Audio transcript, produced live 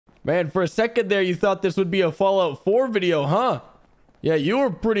Man, for a second there, you thought this would be a Fallout 4 video, huh? Yeah, you were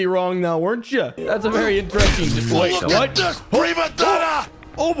pretty wrong now, weren't you? That's a very interesting... Wait, what?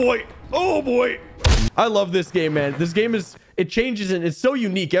 Oh boy! Oh boy! I love this game, man. This game is... It changes and it's so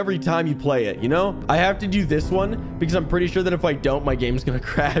unique every time you play it, you know? I have to do this one because I'm pretty sure that if I don't, my game's gonna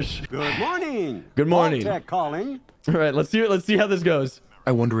crash. Good morning. Good morning. Tech calling. All right, let's see it. Let's see how this goes.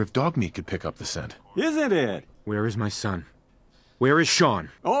 I wonder if Dogmeat could pick up the scent. Isn't it? Where is my son? Where is Sean?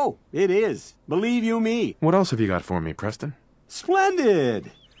 Oh, it is. Believe you me. What else have you got for me, Preston?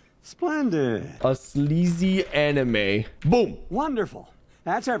 Splendid. Splendid. A sleazy anime. Boom. Wonderful.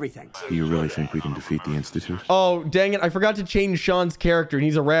 That's everything. Do you really think we can defeat the Institute? Oh, dang it. I forgot to change Sean's character, and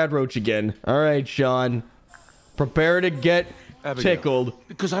he's a rad roach again. All right, Sean. Prepare to get tickled.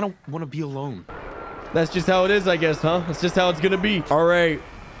 Because I don't want to be alone. That's just how it is, I guess, huh? That's just how it's gonna be. All right.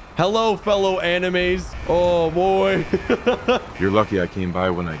 Hello, fellow animes. Oh, boy. You're lucky I came by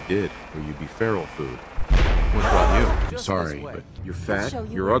when I did, or you'd be feral food. What about you? I'm sorry, but you're fat,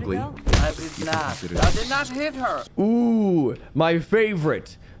 you're ugly. I did not hit her. Ooh, my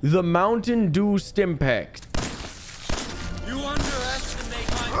favorite. The Mountain Dew Stimpack. You underestimate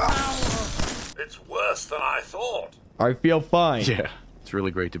my power. It's worse than I thought. I feel fine. Yeah, it's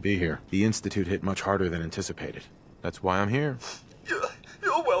really great to be here. The Institute hit much harder than anticipated. That's why I'm here.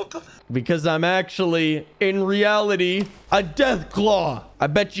 You're welcome. Because I'm actually, in reality, a Deathclaw. I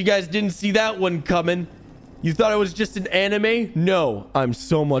bet you guys didn't see that one coming. You thought it was just an anime? No, I'm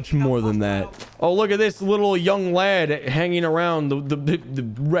so much more than that. Oh, look at this little young lad hanging around the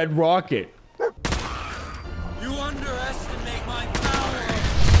red rocket. You underestimate my power.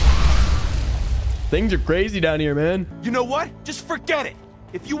 Things are crazy down here, man. You know what? Just forget it.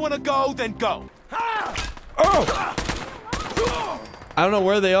 If you want to go, then go. Oh! I don't know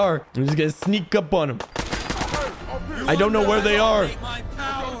where they are. I'm just gonna sneak up on them. I don't know where they are.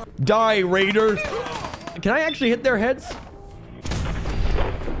 Die, Raider. Can I actually hit their heads?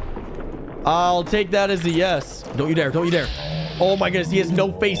 I'll take that as a yes. Don't you dare. Don't you dare. Oh my goodness. He has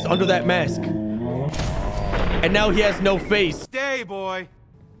no face under that mask. And now he has no face. Stay, boy.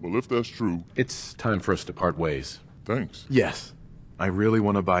 Well, if that's true... It's time for us to part ways. Thanks. Yes. I really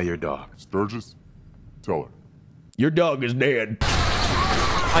want to buy your dog. Sturgis, tell her. Your dog is dead.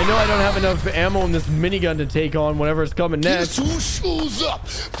 I know I don't have enough ammo in this minigun to take on whatever is coming next. Guess who shows up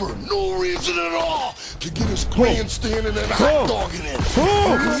for no reason at all to get his grandstanding and hot dogging in?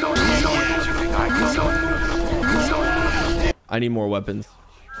 I need more weapons.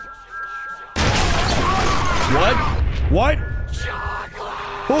 What? What?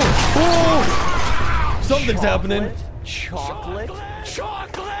 Oh, oh. Something's happening. Chocolate?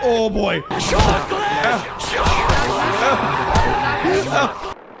 Chocolate! Oh boy. Chocolate! Chocolate!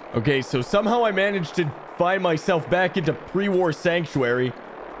 Okay, so somehow I managed to find myself back into pre-war sanctuary.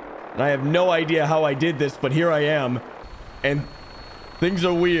 And I have no idea how I did this, but here I am. And things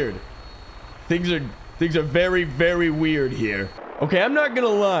are weird. Things are very, very weird here. Okay, I'm not gonna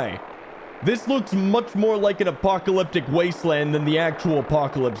lie. This looks much more like an apocalyptic wasteland than the actual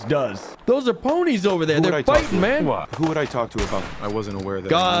apocalypse does. Those are ponies over there. They're fighting, man. What? Who would I talk to about? I wasn't aware that.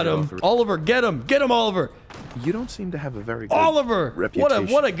 Got him. Oliver, get him. Get him, Oliver. You don't seem to have a very good Oliver. reputation.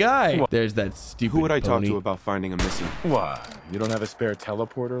 What a guy. What? There's that stupid Who would I talk pony. to about finding a missing? What? You don't have a spare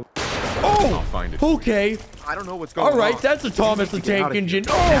teleporter? Oh, I'll find it. okay. I don't know what's going on. All right, that's a Thomas the Tank Engine.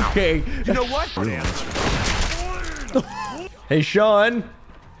 Okay. You know what? Hey, Sean.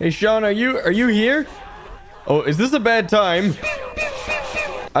 Hey, Sean, are you here? Oh, is this a bad time?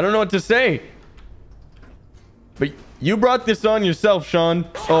 I don't know what to say. But you brought this on yourself, Sean.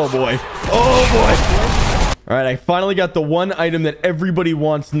 Oh, boy. Oh, boy. All right, I finally got the one item that everybody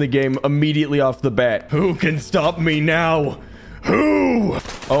wants in the game immediately off the bat. Who can stop me now? Who?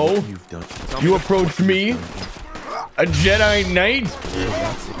 Oh, you approach me? A Jedi Knight?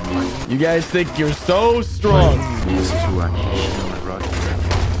 You guys think you're so strong. This is who I brought you.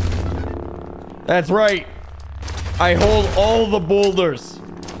 That's right. I hold all the boulders.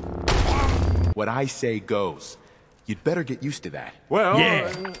 What I say goes. You'd better get used to that. Well, Yeah.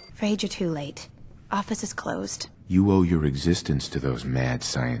 Afraid you're too late. Office is closed. You owe your existence to those mad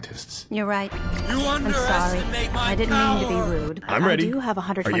scientists. You're right. You I'm sorry. underestimate my I didn't mean to be rude. I'm ready. I do have Are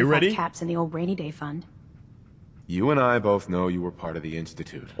you ready? 125 caps in the old rainy day fund. You and I both know you were part of the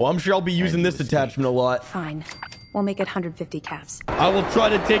Institute. Well, I'm sure I'll be using this attachment a lot. Fine. We'll make it 150 caps. I will try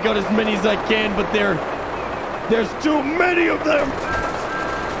to take out as many as I can, but there's too many of them.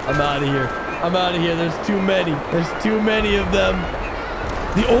 I'm out of here. I'm out of here. There's too many. There's too many of them.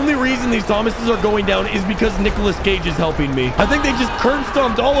 The only reason these Thomases are going down is because Nicolas Cage is helping me. I think they just curb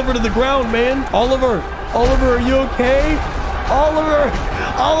stomped Oliver to the ground, man. Oliver, are you okay? Oliver,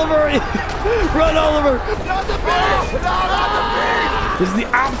 Oliver! Run, Oliver! Not the beast! No, not the beast! This is the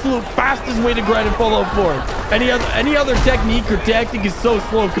absolute fastest way to grind in Fallout 4. Any other technique or tactic is so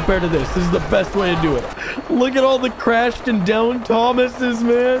slow compared to this. This is the best way to do it. Look at all the crashed and down Thomases,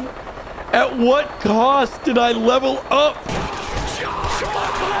 man. At what cost did I level up?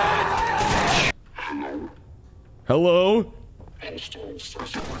 Hello?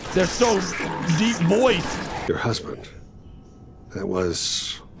 They're so deep voiced. Your husband. That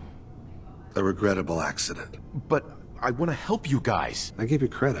was a regrettable accident. But I want to help you guys. I give you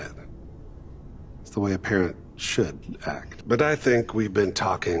credit. It's the way a parent should act. But I think we've been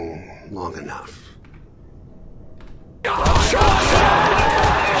talking long enough.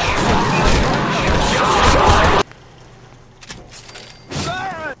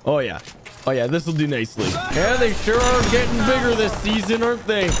 Oh yeah. Oh yeah, this will do nicely. Yeah, they sure are getting bigger this season, aren't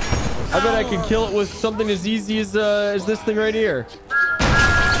they? I bet I can kill it with something as easy as this thing right here.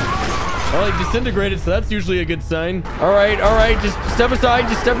 Well, he disintegrated, so that's usually a good sign. All right, just step aside,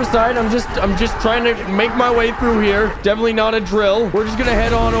 I'm just trying to make my way through here. Definitely not a drill. We're just gonna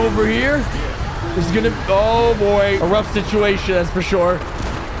head on over here. This is gonna, oh boy, a rough situation, that's for sure.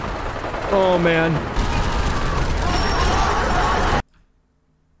 Oh man.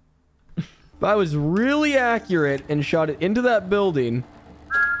 If I was really accurate and shot it into that building.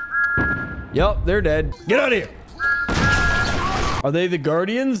 Yup, they're dead. Get out of here. Are they the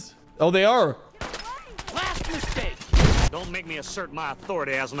Guardians? Oh, they are. Last mistake. Don't make me assert my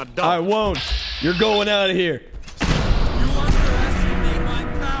authority as an adult. I won't. You're going out of here. You underestimate my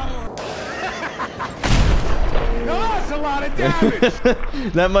power. That's a lot of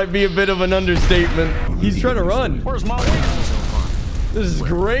damage. That might be a bit of an understatement. He's trying to run. Where's my weakness? This is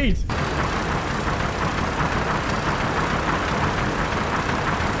great.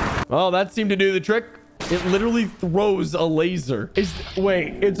 Oh, that seemed to do the trick. It literally throws a laser.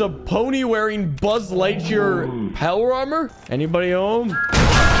 Wait, it's a pony wearing Buzz Lightyear power armor? Anybody home?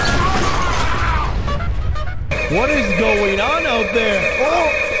 What is going on out there?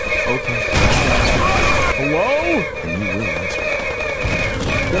 Oh! Okay. Hello?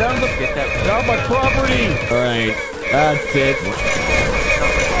 Get out of my property. All right, that's it.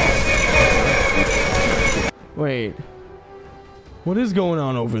 Wait. What is going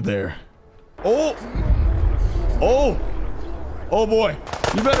on over there? Oh! Oh! Oh boy!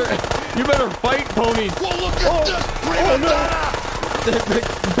 You better fight, ponies! Well, look at this! Oh no! They're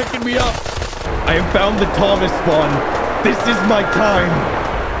picking me up. I have found the Thomas spawn. This is my time.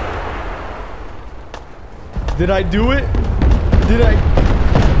 Did I do it?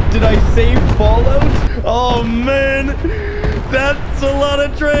 Did I save Fallout? Oh man! That's a lot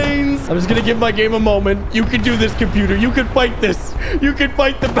of trains. I'm just gonna give my game a moment. You can do this, computer. You can fight this. You can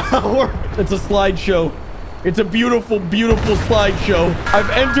fight the power. It's a slideshow. It's a beautiful, beautiful slideshow. I've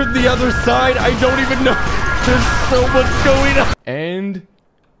entered the other side. I don't even know. There's so much going on. And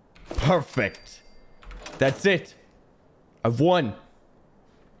perfect. That's it. I've won.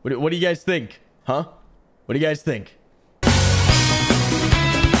 What do you guys think? Huh? What do you guys think?